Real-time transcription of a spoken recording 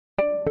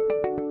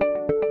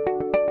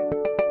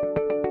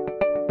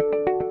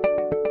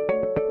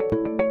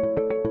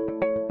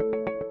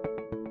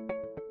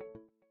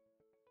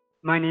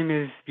My name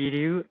is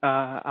Vidu.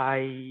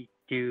 I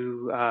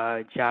do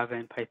Java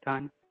and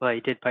Python. Well, I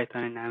did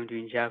Python and now I'm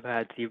doing Java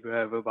at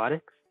Zebra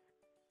Robotics.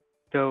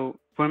 So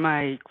for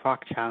my CRoC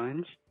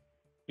challenge,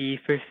 the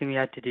first thing we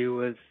had to do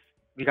was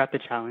we got the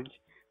challenge,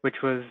 which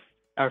was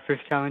our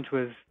first challenge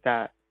was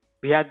that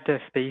we had the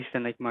space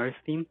and like Mars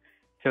theme.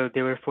 So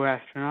there were four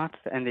astronauts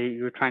and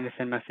they were trying to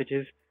send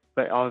messages,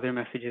 but all their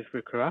messages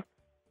were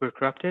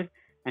corrupted,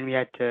 and we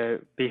had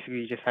to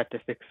basically just had to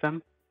fix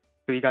them.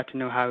 So we got to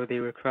know how they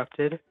were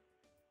corrupted.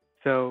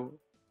 So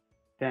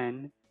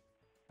then,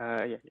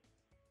 yeah,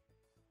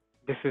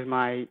 this is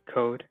my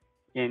code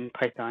in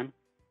Python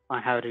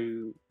on how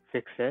to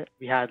fix it.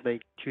 We had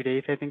like 2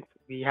 days, I think.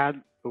 We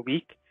had a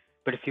week,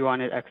 but if you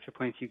wanted extra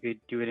points, you could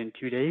do it in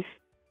 2 days.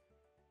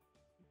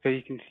 So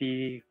you can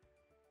see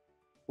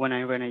when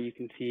I run it, you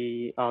can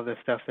see all the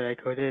stuff that I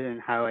coded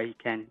and how I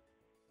can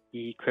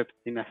decrypt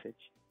the message.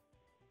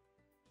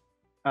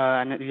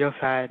 And we also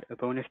had a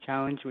bonus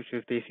challenge, which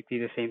was basically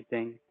the same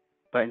thing,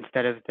 but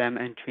instead of them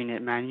entering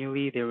it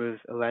manually, there was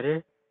a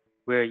letter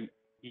where you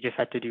just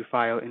had to do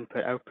file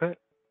input output,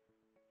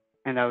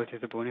 and that was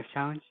just a bonus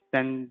challenge.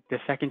 Then the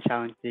second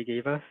challenge they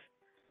gave us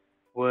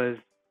was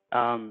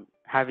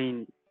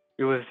having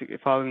it was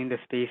following the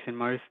space and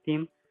Mars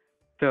theme.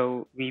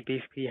 So we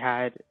basically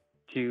had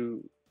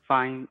to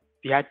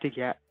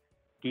get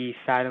the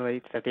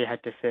satellites that they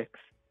had to fix,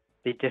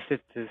 the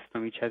distances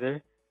from each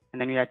other, and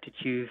then we had to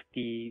choose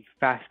the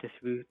fastest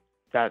route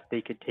that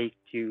they could take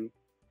to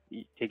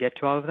get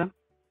to all of them.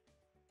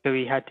 So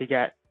we had to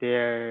get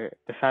the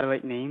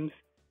satellite names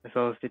as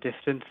well as the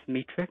distance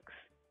matrix,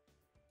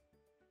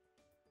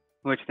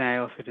 which then I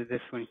also did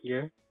this one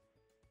here.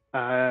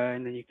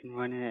 And then you can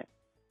run it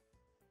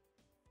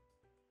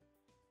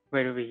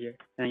right over here.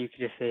 And then you can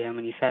just say how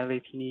many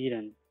satellites you need,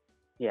 and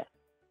yeah.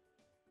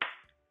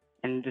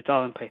 And it's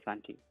all in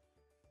Python too.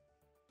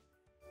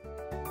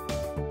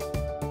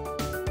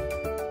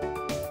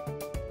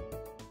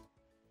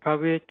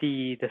 Probably like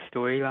the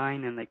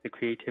storyline and like the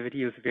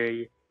creativity was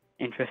very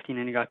interesting,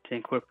 and I got to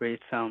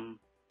incorporate some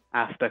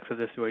aspects of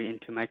the story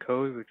into my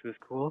code, which was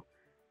cool.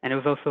 And it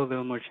was also a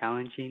little more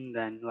challenging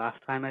than last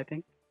time, I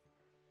think.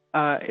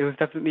 It was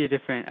definitely a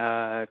different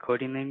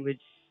coding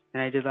language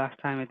than I did last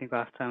time. I think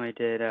last time I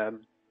did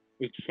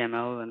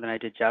HTML and then I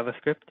did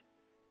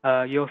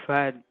JavaScript. You also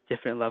had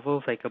different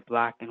levels, like a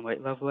black and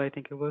white level, I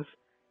think it was,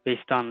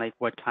 based on like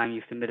what time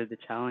you submitted the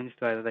challenge.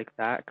 So I like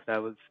that because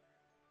that was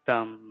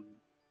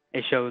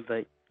it showed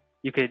like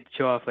you could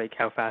show off like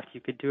how fast you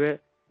could do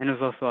it, and it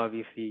was also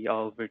obviously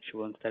all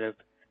virtual instead of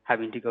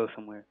having to go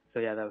somewhere.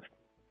 So yeah, that was cool.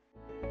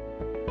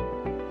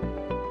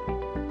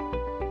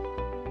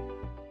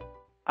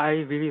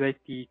 I really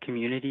like the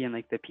community and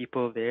like the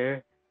people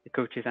there, the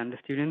coaches and the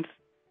students.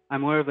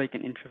 I'm more of like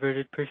an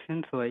introverted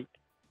person, so like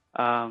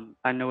I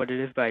don't know what it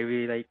is, but I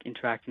really like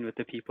interacting with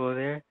the people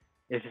there.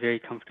 It's a very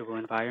comfortable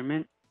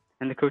environment,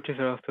 and the coaches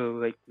are also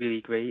like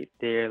really great.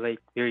 They're like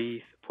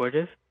very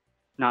supportive,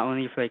 not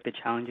only for like the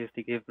challenges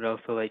they give, but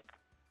also like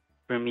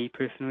for me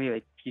personally,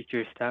 like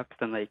future steps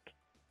and like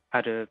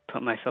how to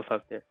put myself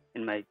out there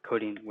in my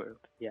coding world.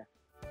 Yeah.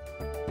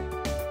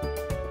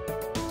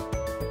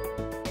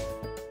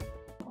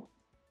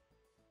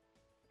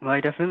 Well, I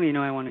definitely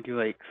know I want to do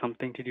like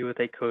something to do with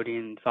like coding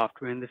and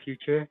software in the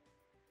future.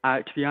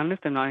 To be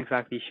honest, I'm not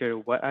exactly sure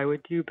what I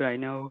would do, but I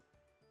know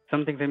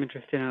some things I'm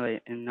interested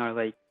in are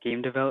like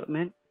game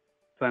development.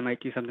 So I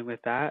might do something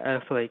with that. I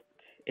also like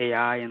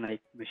AI and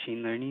like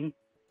machine learning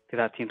because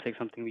that seems like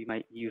something we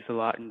might use a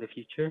lot in the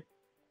future.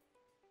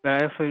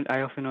 But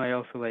I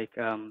also like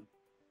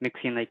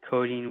mixing like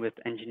coding with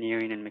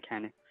engineering and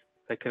mechanics.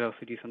 So I could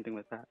also do something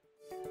with that.